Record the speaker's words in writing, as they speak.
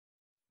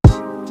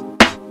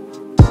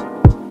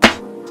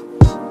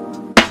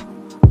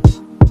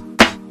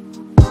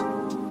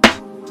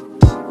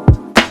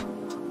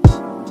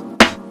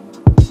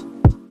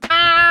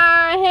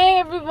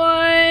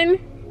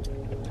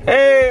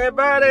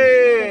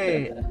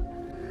Hey,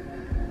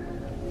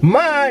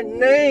 my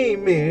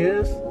name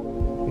is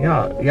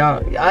y'all.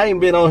 I ain't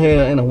been on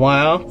here in a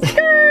while.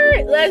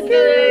 Let's do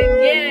it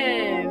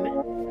again.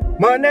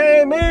 My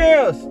name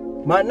is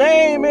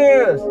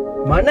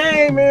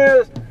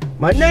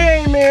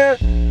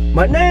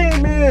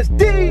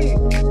D.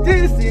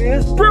 This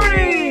is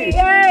Bree.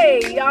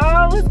 Hey,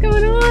 y'all, what's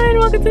going on?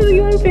 Welcome to the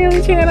Ewing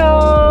Family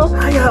channel.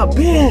 How y'all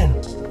been?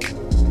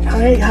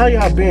 Hey, how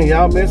y'all been?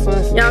 Y'all miss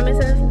us? Y'all miss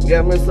us?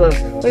 Y'all miss us?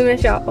 We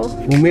miss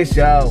y'all. We miss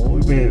y'all.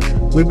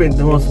 We've been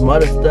doing some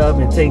other stuff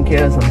and taking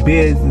care of some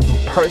business,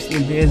 some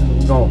personal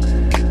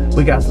business.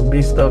 We got some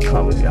big stuff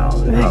coming, y'all.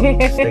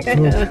 Stay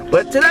tuned.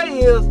 But today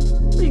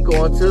we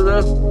going to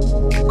the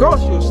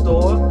grocery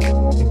store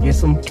to get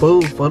some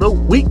food for the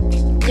week.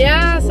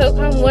 Yeah, so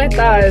come with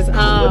us.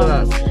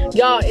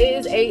 Y'all, it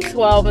is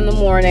 8:12 in the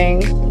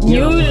morning.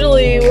 Yeah.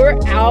 Usually we're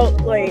out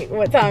late.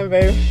 What time,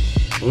 babe?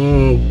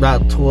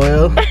 About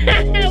 12.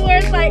 Where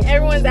it's like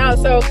everyone's out,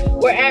 so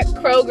we're at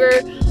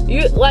Kroger.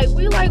 We like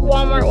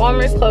Walmart.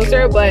 Walmart's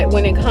closer, but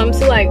when it comes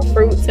to like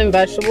fruits and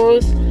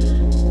vegetables,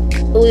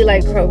 we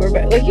like Kroger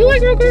better. Like, you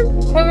like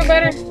Kroger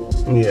better?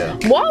 Yeah.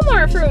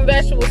 Walmart fruit and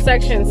vegetable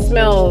section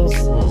smells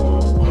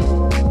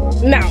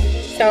no.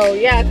 So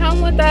yeah,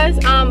 come with us.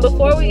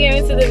 Before we get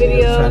into the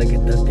video, trying to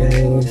get those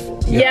games.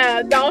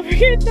 Yeah, don't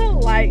forget to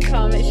like,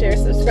 comment, share,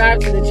 subscribe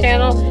to the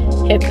channel.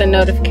 Hit the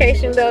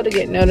notification bell to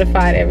get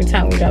notified every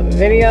time we drop a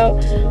video.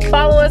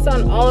 Follow us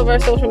on all of our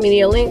social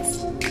media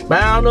links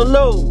down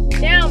below,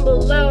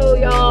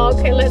 y'all.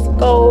 Okay, let's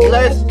go.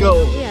 Let's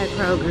go. Yeah,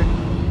 Kroger.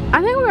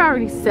 I think we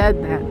already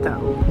said that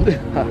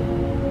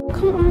though.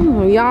 Come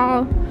on,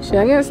 y'all. Should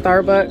I get a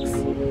Starbucks?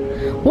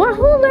 What?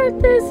 Who let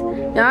this?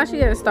 Y'all, I should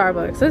get a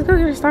Starbucks. Let's go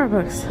get a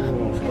Starbucks.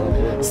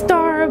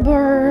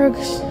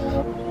 Starbucks.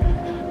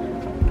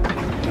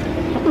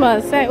 I'm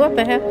about to say, what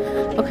the hell?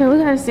 Okay, we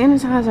gotta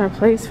sanitize our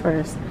place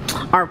first.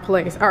 Our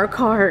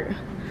cart.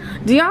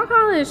 Do y'all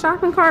call it a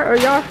shopping cart or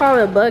y'all call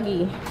it a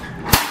buggy?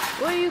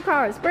 What do you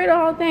call it? Spray the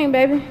whole thing,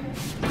 baby.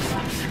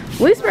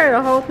 We spray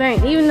the whole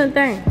thing, even the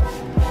thing.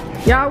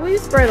 Y'all, we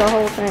spray the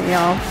whole thing,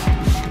 y'all.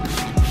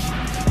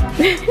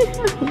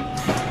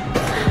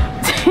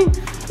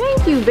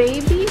 Thank you,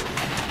 baby.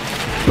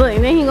 Look,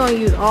 and then he gonna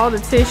use all the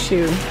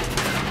tissue.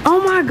 Oh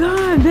my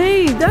God,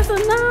 babe, that's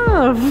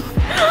enough.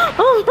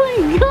 Oh my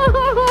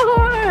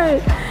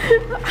God.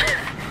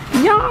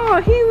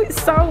 Y'all, he was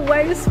so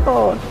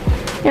wasteful.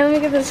 Here, let me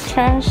get this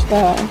trash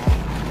though.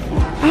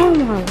 Oh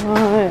my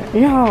God,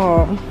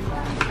 y'all.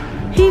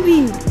 He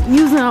be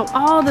using up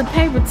all the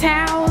paper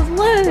towels.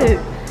 Look,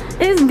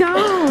 it's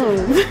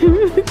gone.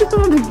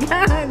 Oh,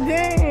 God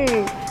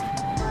dang.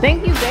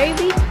 Thank you,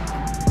 baby.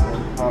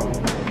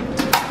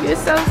 You're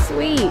so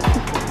sweet.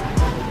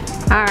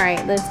 All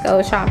right, let's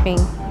go shopping.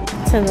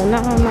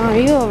 No,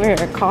 you over here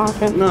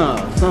coughing. No,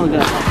 someone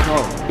got my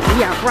cough.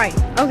 Yeah, right.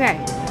 Okay.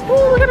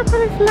 Ooh, look at the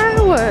pretty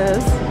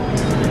flowers.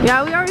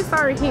 Yeah, we already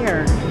started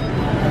here.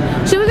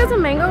 Should we get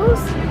some mangoes?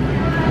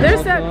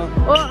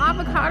 Well,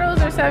 avocados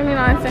are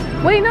 79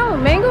 cents. Wait, no,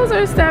 mangoes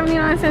are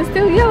 79 cents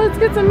too. Yeah, let's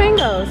get some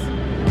mangoes.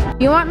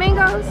 You want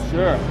mangoes?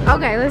 Sure.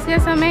 Okay, let's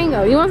get some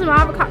mango. You want some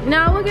avocado?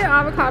 No, we'll get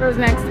avocados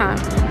next time.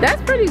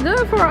 That's pretty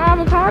good for an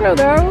avocado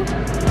though.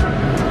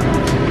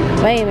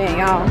 Wait a minute,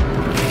 y'all.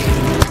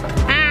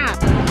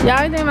 Y'all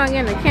think about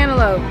getting a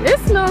cantaloupe. This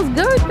smells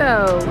good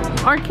though.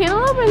 Are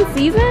cantaloupe in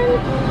season?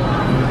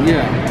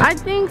 Yeah. I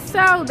think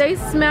so. They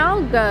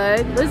smell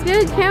good. Let's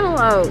get a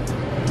cantaloupe.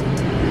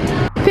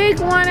 Pick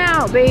one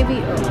out,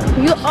 baby.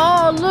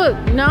 Oh, look.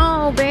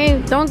 No,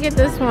 babe. Don't get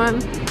this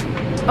one.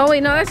 Oh,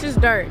 wait. No, that's just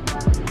dirt.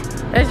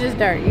 That's just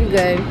dirt. You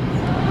good.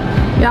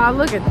 Y'all,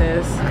 look at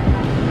this.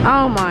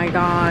 Oh, my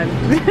God.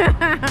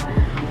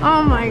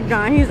 Oh, my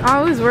God. He's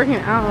always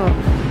working out.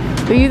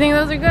 Do you think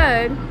those are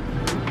good?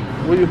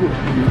 What do you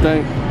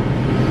think?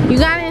 You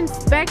gotta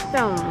inspect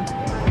them.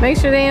 Make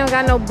sure they don't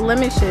got no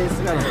blemishes.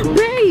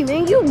 Babe,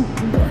 and you,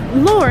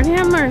 Lord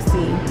have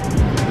mercy.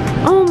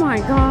 Oh my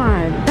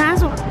God.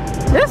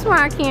 That's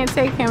why I can't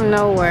take him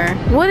nowhere.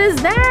 What is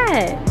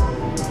that?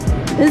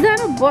 Is that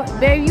a bug?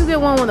 Babe, you get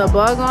one with a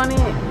bug on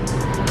it?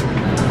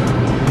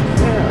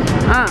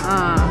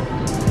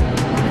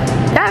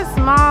 That's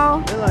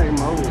small. They like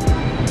mold.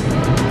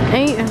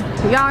 And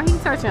y'all, he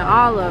touching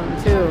all of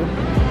them too.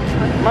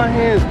 My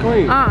hand's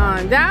clean.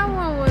 That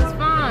one was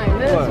fine.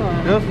 This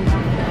one. This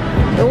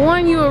one? The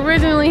one you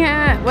originally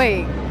had.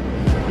 Wait.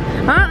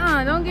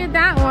 Don't get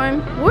that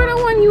one. Where the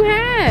one you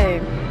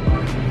had?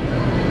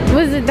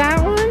 Was it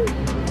that one?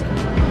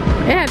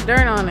 It had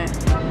dirt on it.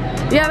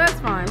 Yeah, that's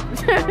fine.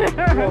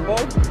 You want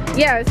both?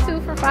 Yeah, it's 2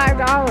 for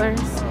 $5.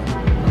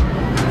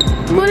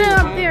 Put it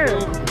up there.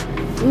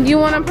 You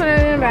want to put it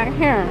in the back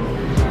here?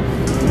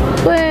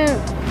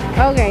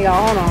 Okay,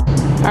 y'all, hold on.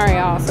 All right,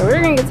 y'all. So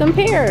we're gonna get some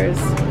pears.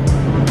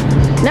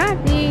 Not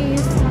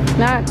these.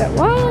 Not that.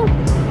 Well,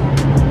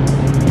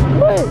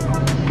 what?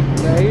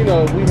 Now, you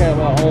know, we have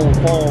our own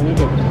farm. We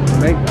can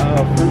make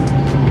our fruit.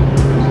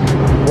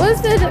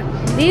 What's the?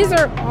 These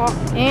are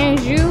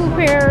Anjou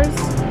pears,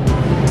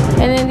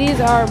 and then these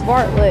are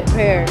Bartlett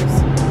pears.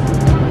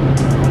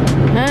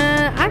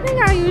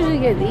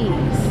 get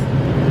these?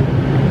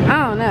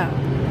 I don't know.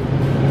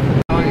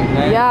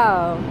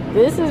 Yo,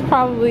 this is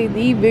probably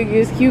the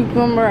biggest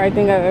cucumber I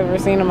think I've ever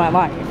seen in my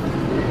life.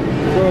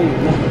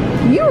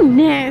 You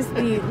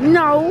nasty.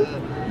 No.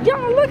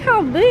 Y'all, look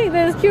how big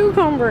this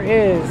cucumber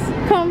is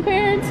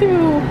compared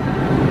to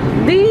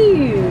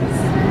these.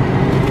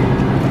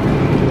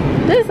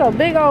 This is a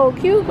big old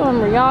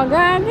cucumber, y'all.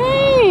 God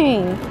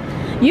dang.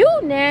 You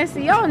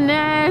nasty. Y'all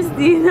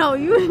nasty. No,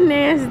 you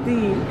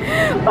nasty.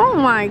 Oh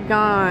my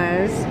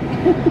gosh.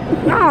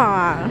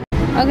 Ah.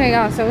 Okay,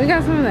 y'all, so we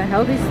got some of the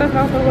healthy stuff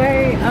out the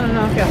way. I don't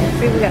know if y'all can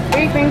see. We got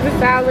 3 things of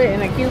salad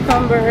and a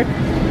cucumber.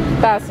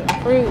 Got some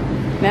fruit.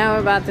 Now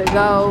we're about to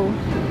go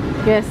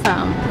get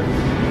some.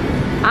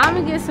 I'm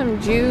gonna get some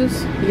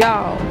juice.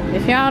 Y'all,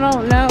 if y'all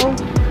don't know,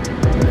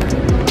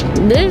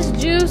 this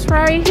juice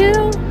right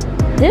here,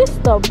 this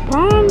the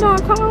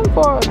bomb.com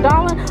for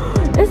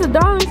 $1. It's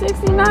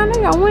 $1.69.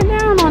 They went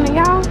down on it,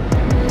 y'all.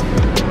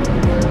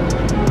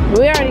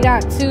 We already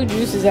got 2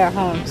 juices at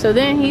home. So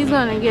then he's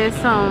gonna get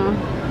some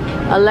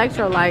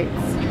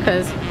electrolytes,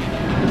 because,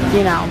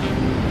 you know,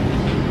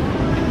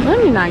 let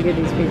me not get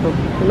these people.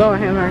 Lord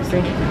have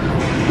mercy.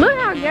 Look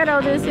how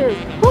ghetto this is.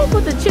 Who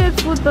put the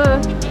chips with the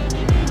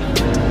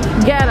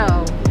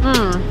ghetto?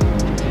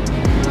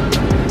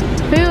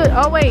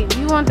 Oh wait,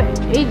 you want the,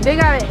 they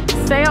got it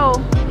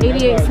sale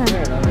 88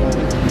 cents.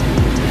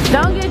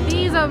 Don't get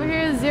these over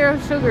here, 0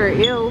 sugar.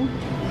 Ew.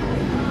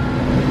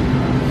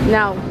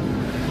 No.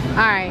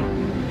 Alright.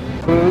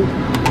 Food.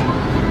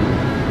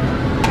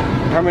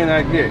 How many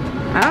I get?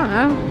 I don't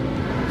know.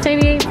 It's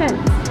 88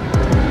 cents.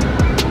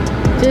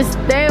 Just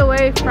stay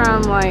away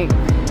from like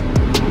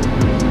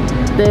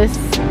this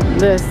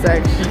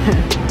section.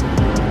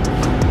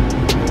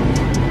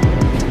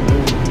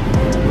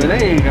 But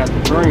they ain't got the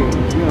green.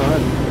 You know.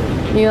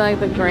 You like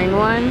the green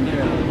one?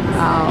 Yeah.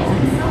 Oh.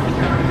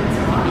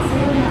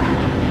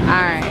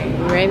 Alright,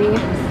 you ready?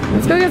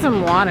 Let's go get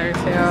some water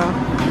too.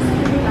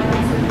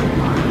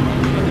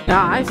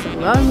 Y'all, I used to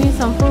love me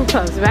some fruit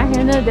cups back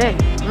in the day.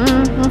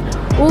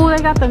 Ooh,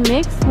 they got the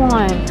mixed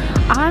one.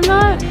 I'm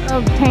not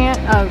a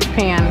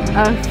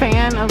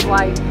fan of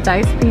like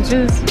diced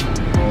peaches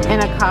in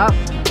a cup,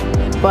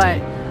 but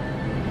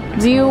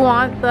do you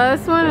want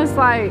this one? It's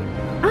like,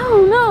 I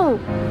don't know,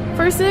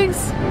 for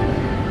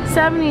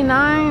 $6.79.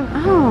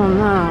 I don't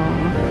know.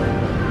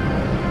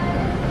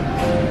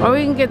 Or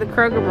we can get the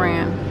Kroger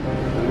brand.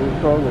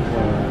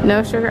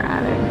 No sugar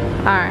added.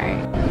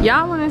 Alright.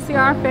 Y'all want to see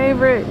our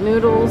favorite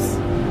noodles?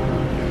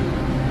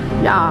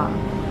 Y'all,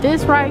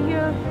 this right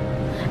here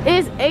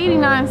is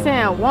 89 cents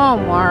at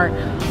Walmart,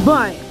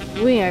 but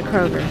we at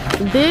Kroger.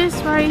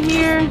 This right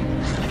here,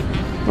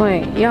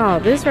 wait, y'all,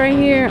 this right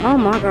here, oh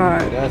my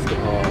god, That's the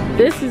ball.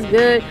 this is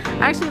good.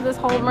 Actually, this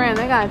whole brand,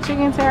 they got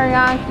chicken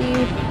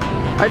teriyaki,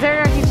 or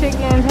teriyaki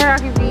chicken,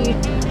 teriyaki beef.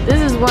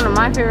 This is one of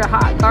my favorite,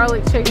 hot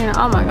garlic chicken.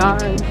 Oh my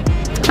god.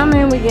 How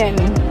many we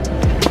getting?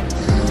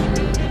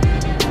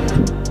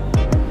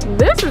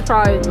 This is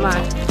probably my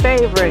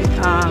favorite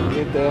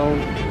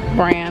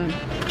brand.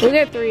 We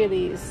get 3 of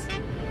these,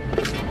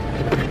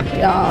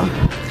 y'all.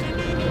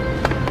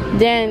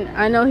 Then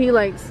I know he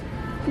likes,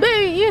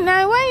 baby, you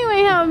know, why you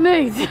ain't have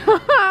me?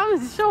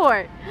 I'm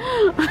short.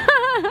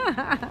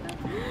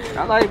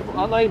 I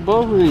like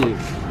both of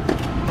these.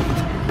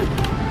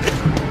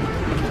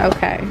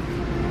 Okay.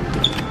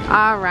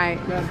 All right.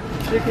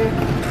 Chicken.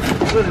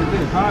 What is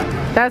this? Hot?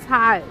 That's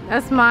hot.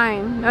 That's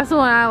mine. That's the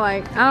one I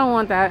like. I don't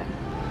want that.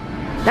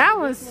 That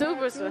one's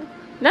super.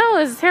 No,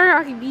 it's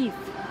teriyaki beef.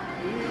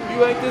 You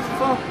like this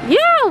before?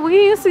 Yeah,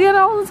 we used to get it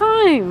all the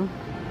time.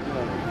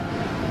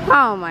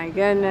 Oh my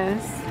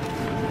goodness.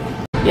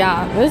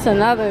 Yeah, this is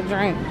another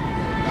drink.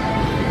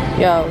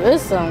 Yo,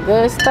 this is some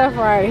good stuff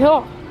right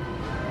here.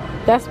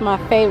 That's my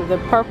favorite, the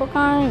purple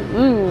kind.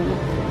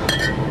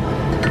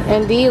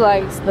 And D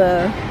likes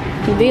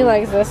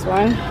this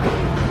one.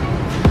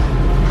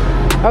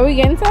 Are we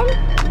getting some?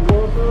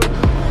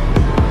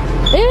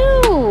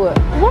 Ew!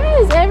 Why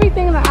is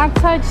everything that I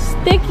touch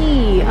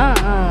sticky?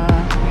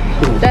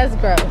 That's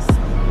gross.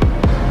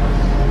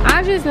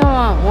 I just don't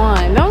want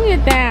one. Don't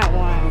get that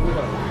one.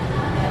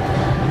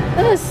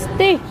 It's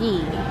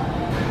sticky.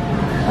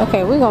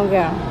 Okay, we're gonna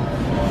go.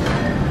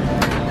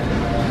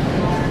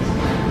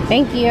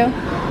 Thank you.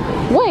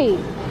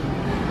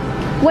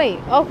 Wait,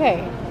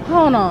 okay.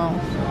 Hold on.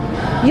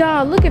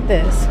 Y'all, look at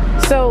this.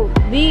 So,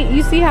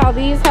 you see how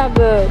these have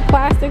the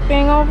plastic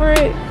thing over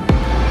it?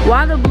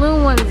 Why the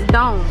blue ones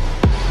don't?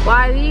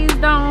 Why these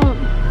don't?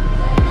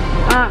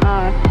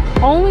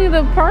 Only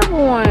the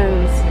purple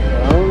ones.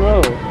 I don't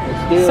know.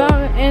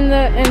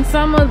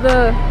 Some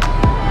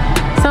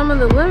of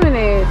the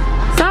lemonade,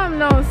 some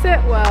don't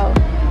sit well.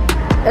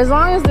 As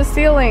long as the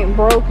seal ain't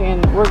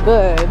broken, we're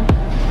good.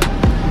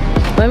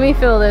 Let me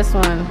feel this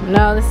one.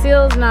 No, the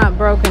seal's not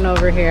broken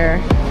over here.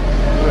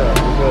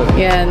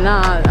 Yeah,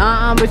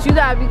 nah. But you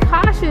gotta be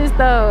cautious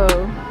though.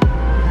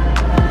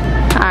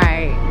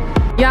 Alright.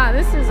 Yeah,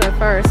 this is a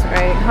first,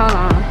 right? Hold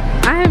on.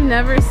 I have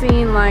never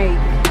seen like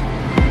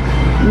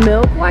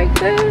milk like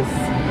this.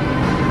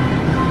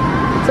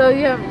 So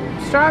you have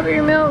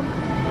strawberry milk,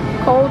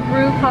 cold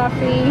brew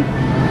coffee,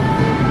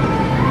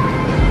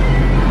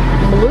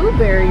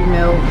 blueberry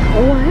milk.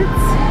 What?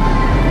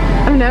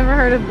 I've never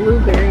heard of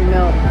blueberry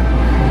milk.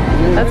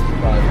 That's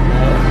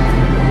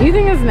nasty. You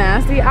think it's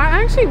nasty?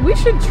 We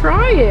should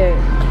try it.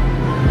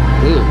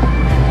 Ew.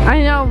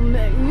 I know,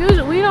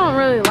 usually we don't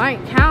really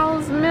like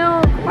cow's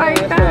milk like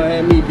that. That's why I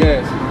had me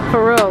dancing.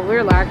 For real,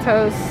 we're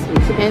lactose,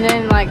 and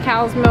then like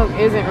cow's milk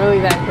isn't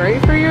really that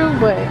great for you,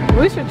 but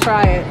we should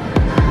try it.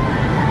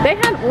 They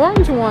had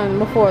orange one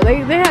before. They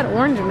had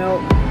orange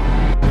milk.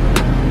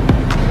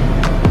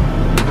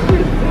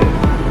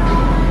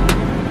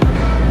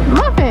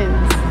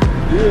 Muffins.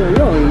 Yeah, you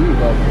don't even eat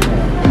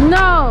muffins.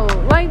 No,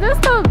 like this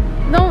stuff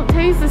don't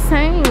taste the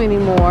same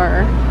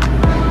anymore.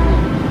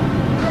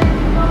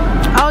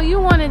 Oh, you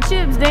wanted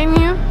chips, didn't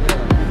you?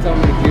 Yeah, tell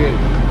me to get it.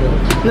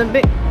 The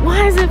big.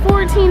 Why is it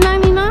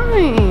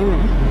 $14.99?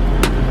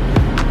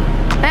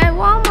 At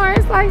Walmart,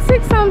 it's like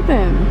 $6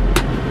 something.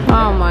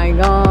 Oh my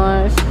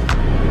gosh.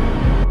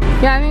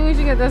 Yeah, I think we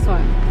should get this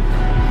one.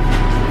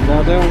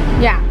 Want that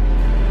one? Yeah.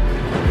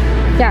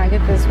 Yeah,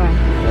 get this one.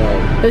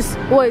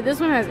 Oh. Wait, this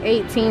one has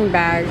 18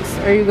 bags.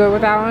 Are you good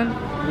with that one?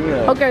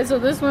 Yeah. Okay, so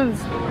this one's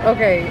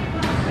okay.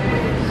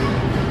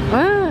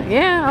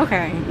 Yeah,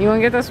 okay. You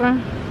wanna get this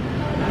one?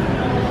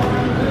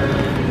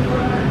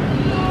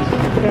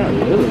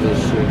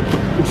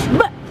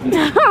 But,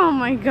 oh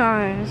my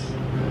gosh.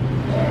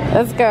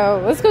 Let's go.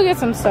 Let's go get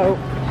some soap.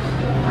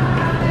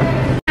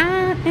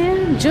 I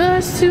am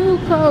just too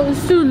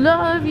close to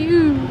love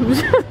you.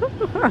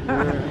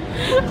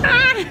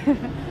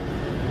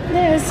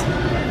 Yes.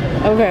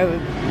 Okay,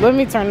 let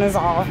me turn this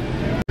off.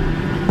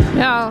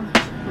 Now,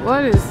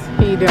 what is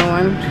he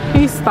doing?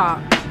 He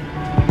stopped.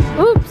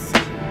 Oops.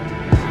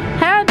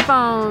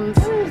 Headphones. I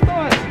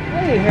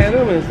ain't had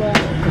them inside.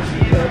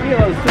 You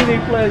know, the CD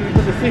player, you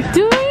put the CD.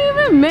 Do they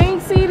even make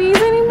CDs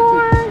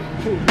anymore?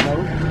 No.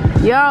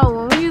 Yo,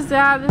 when we used to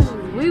have this,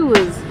 we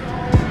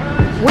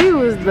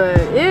was the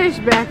ish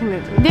back in the.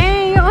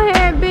 Dang, your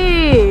head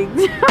big.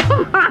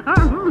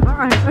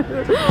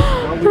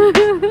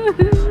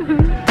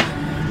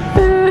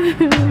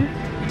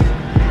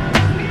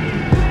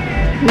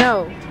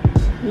 No,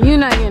 you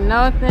not getting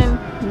nothing.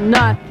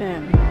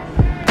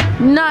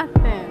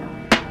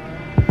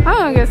 I'm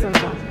gonna get some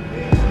fun.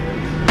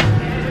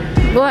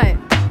 What? I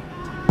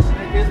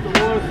guess the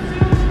ones.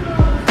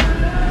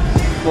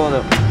 Going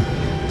up.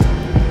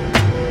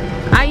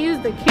 I use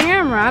the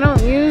camera. I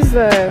don't use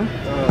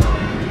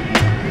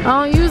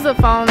the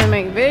phone to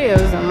make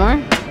videos no more.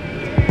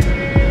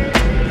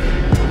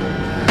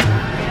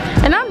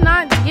 And I'm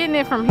not getting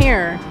it from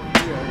here.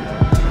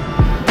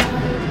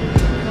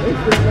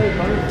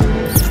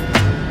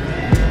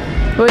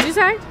 What'd you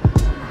say?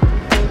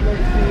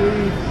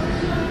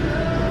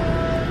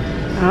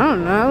 I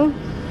don't know.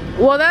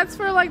 Well, that's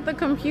for like the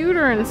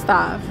computer and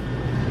stuff.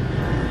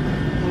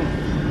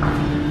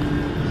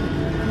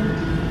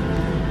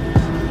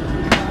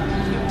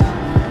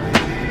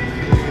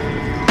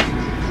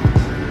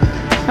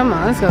 Come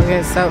on, let's go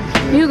get soap.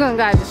 You gonna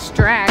got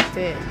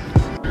distracted.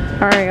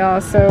 Alright, y'all,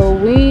 so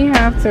we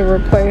have to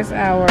replace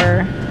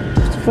our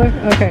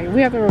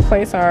we have to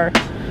replace our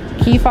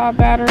key fob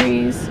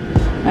batteries.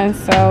 And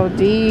so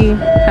D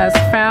has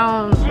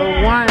found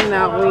the one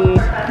that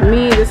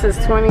this is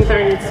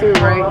 2032,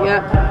 right?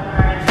 Yep.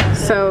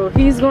 So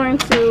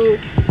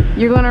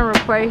you're gonna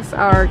replace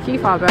our key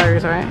fob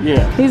batteries, right?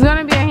 Yeah. He's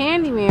gonna be a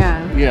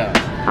handyman. Yeah.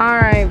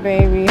 Alright,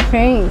 baby,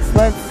 thanks.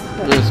 Let's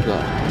go.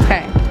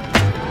 Okay.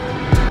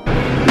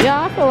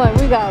 Y'all, I feel like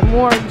we got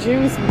more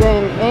juice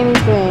than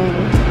anything.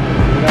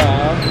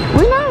 Nah.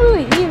 We're not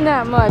really eating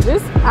that much.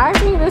 I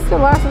think this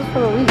could last us for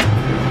the week.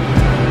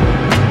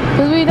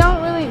 Because we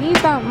don't really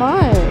eat that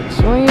much.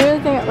 When you really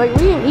think, like,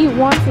 we can eat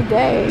once a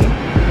day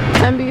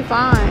and be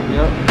fine.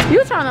 Yep.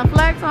 You trying to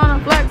flex on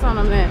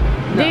them then.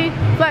 No. D,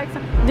 flex.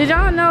 Did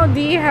y'all know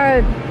D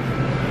had,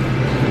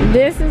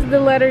 this is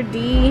the letter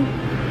D.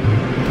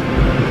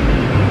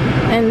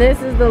 And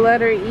this is the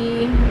letter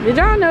E. Did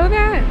y'all know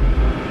that?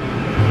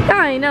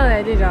 Y'all ain't know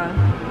that, did y'all?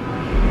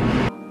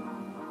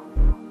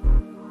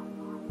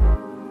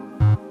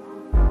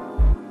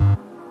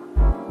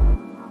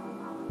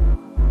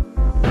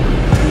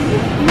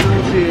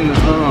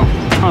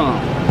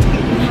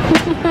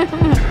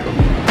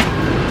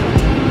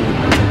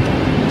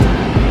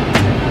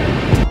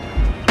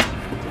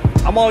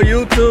 I'm on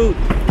YouTube.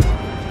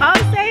 Oh,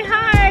 say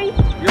hi.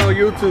 Yo,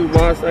 YouTube,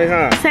 man, say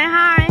hi. Say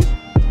hi.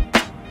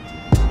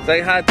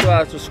 Say hi to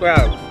our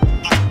subscribers.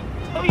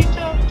 Who you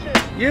talking to?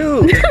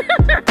 You.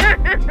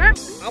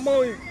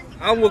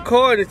 I'm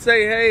recording.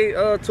 Say hey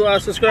to our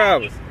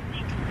subscribers.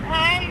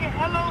 Hey,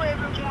 hello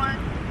everyone.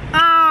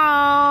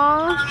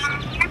 Oh,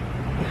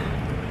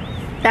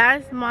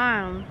 that's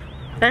mom.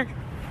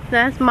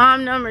 That's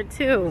mom number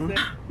 2.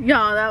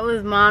 Y'all, that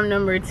was mom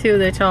number 2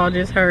 that y'all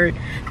just heard.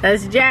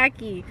 That's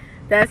Jackie.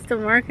 That's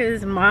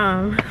Demarcus'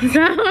 mom.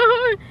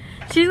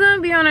 She's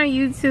gonna be on our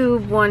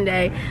YouTube one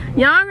day.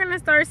 Y'all are gonna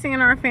start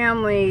seeing our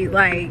family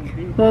like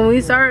when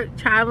we start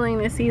traveling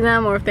to see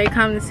them, or if they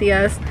come to see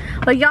us.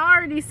 Like y'all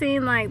already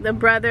seen like the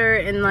brother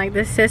and like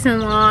the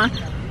sis-in-law,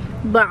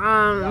 but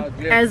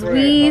as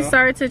we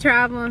start to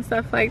travel and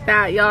stuff like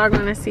that, y'all are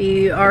gonna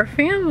see our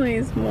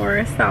families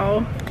more.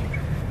 So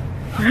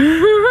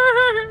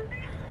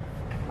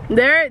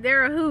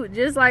they're a hoot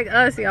just like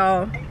us,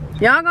 y'all.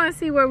 Y'all gonna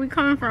see where we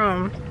come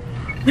from.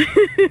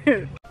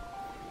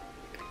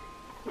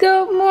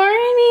 Good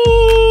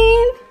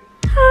morning.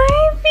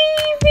 Hi,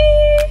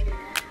 baby.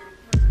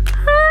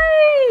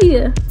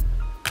 Hi.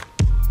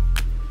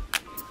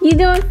 You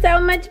doing so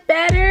much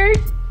better?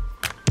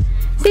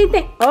 See,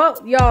 oh,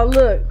 y'all,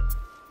 look.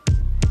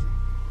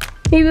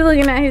 He be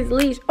looking at his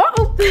leash.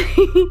 Oh.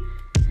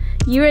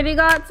 You ready to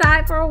go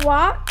outside for a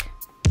walk?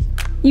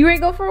 You ready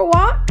to go for a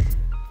walk?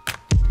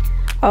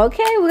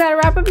 Okay, we gotta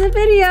wrap up the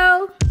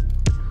video.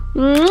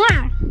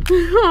 Mwah.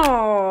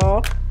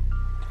 Aww.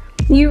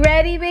 You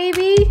ready,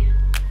 baby?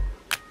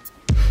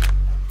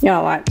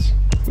 Y'all watch.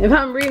 If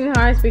I'm breathing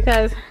hard, it's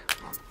because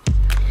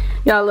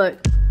y'all look.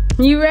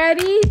 You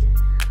ready?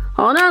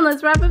 Hold on,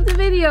 let's wrap up the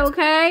video,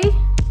 okay?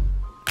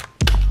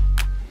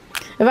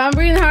 If I'm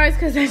breathing hard, it's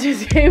because I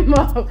just came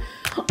up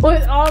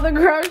with all the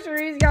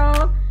groceries,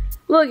 y'all.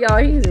 Look, y'all,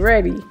 he's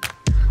ready.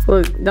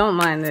 Look, don't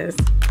mind this.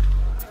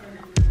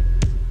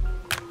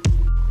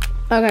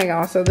 Okay,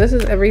 y'all, so this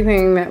is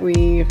everything that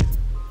we've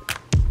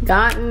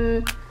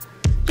gotten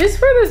just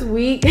for this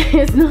week.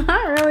 It's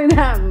not really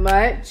that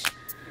much,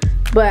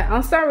 but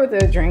I'll start with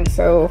the drinks.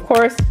 So of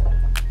course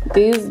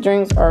these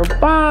drinks are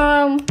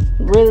bomb.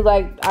 Really,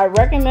 like, I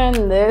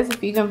recommend this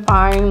if you can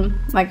find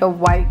like a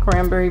white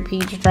cranberry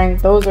peach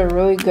drink. Those are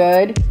really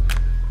good,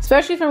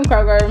 especially from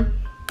Kroger.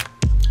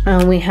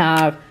 We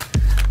have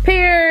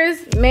pears,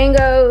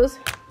 mangoes,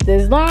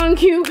 this long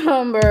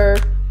cucumber,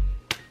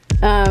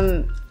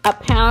 a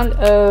pound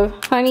of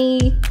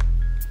honey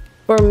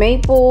or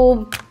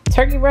maple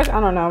turkey breast, I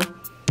don't know,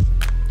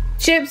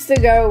 chips to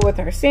go with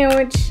our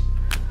sandwich.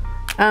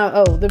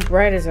 Oh, the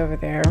bread is over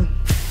there.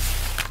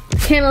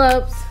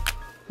 Cantaloupes.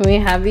 We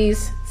have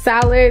these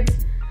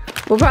salads.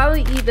 We'll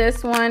probably eat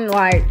this one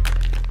like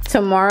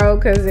tomorrow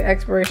because the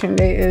expiration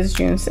date is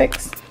June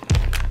 6th.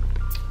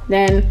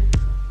 Then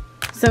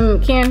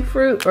some canned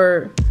fruit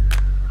or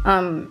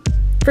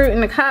fruit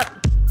in a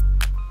cup.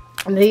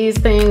 These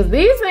things,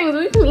 we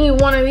can eat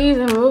one of these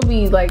and we'll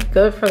be like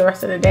good for the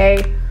rest of the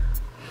day.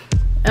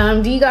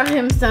 D got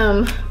him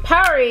some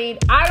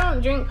Powerade. I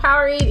don't drink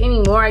Powerade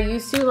anymore. I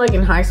used to, like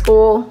in high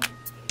school,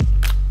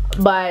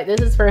 but this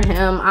is for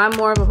him. I'm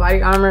more of a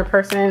Body Armor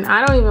person.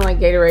 I don't even like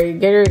Gatorade.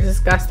 Gatorade is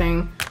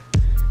disgusting.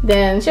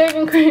 Then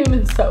shaving cream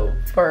and soap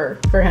for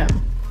him.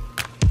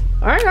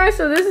 All right, guys,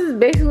 so this is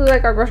basically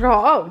like our grocery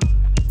haul. Oh,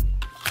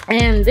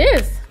 and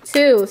this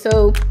too.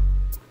 So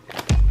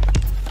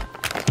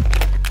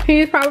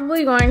he's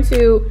probably going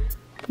to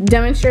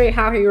demonstrate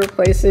how he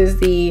replaces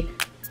the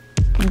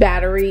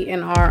battery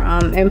in our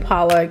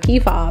Impala key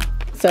fob.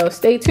 So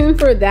stay tuned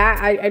for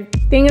that. I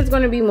think it's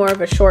going to be more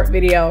of a short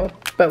video,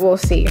 but we'll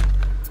see.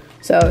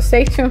 So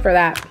stay tuned for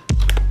that.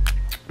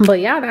 But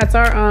yeah, that's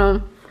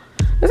our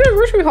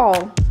grocery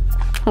haul.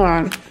 Hold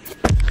on.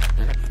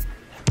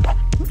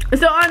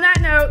 So on that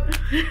note,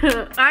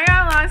 I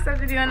got a lot of stuff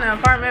to do in the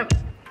apartment.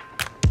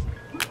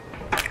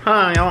 Hold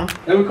on, y'all.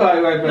 Let me call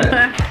you right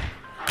back.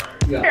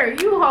 Yeah. Here,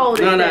 you hold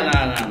it. No.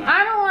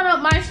 I don't want to.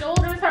 My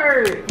shoulders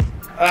hurt.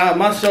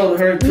 My shoulder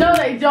hurt too. No,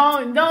 they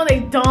don't. No, they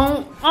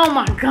don't. Oh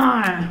my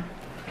god.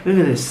 Look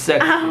at this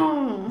sexy,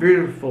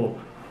 beautiful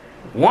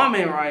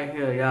woman right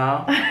here,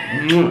 y'all.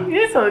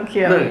 You're so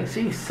cute. Look,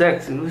 she's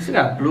sexy. She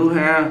got blue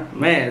hair.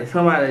 Man,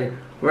 somebody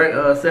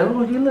said,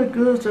 "Oh, you look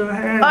good with your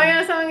hair." Oh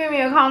yeah, someone gave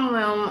me a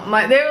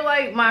compliment. They were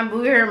like, my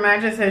blue hair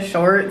matches his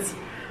shorts.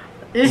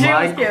 She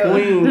was cute.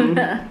 Queen.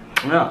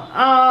 Yeah.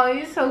 Oh,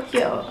 you're so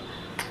cute. All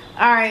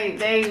right,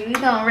 baby, we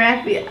gonna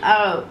wrap it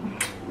up.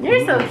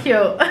 You're so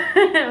cute.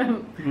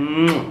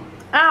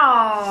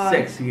 Oh,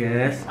 sexy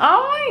ass.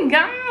 Oh my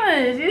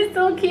gosh, you're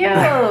so cute.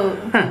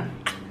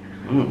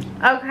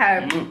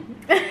 Okay.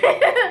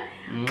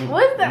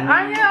 What's the?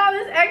 I get all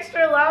this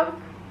extra love.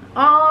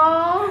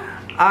 Oh.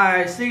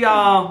 Alright, see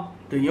y'all.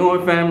 The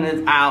Ewing family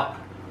is out.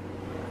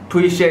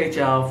 Appreciate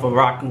y'all for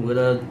rocking with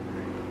us.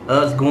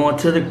 Us going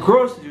to the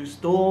grocery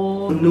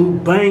store. New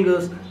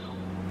bangers.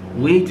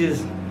 We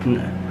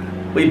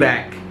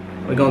back.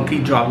 We're gonna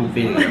keep dropping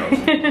videos.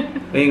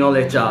 We ain't gonna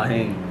let y'all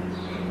hang.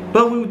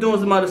 But we were doing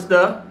some other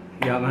stuff.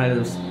 Y'all gonna have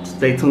to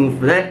stay tuned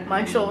for that.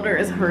 My shoulder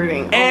is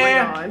hurting.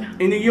 And oh my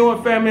god. And the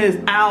Ewing family is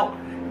out.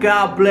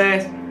 God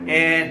bless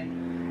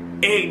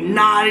and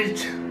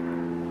acknowledge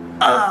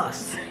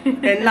us.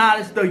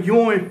 Acknowledge the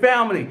Ewing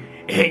family.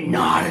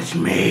 Acknowledge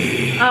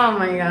me. Oh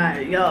my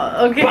god,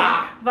 y'all. Okay.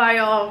 Bye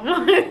y'all.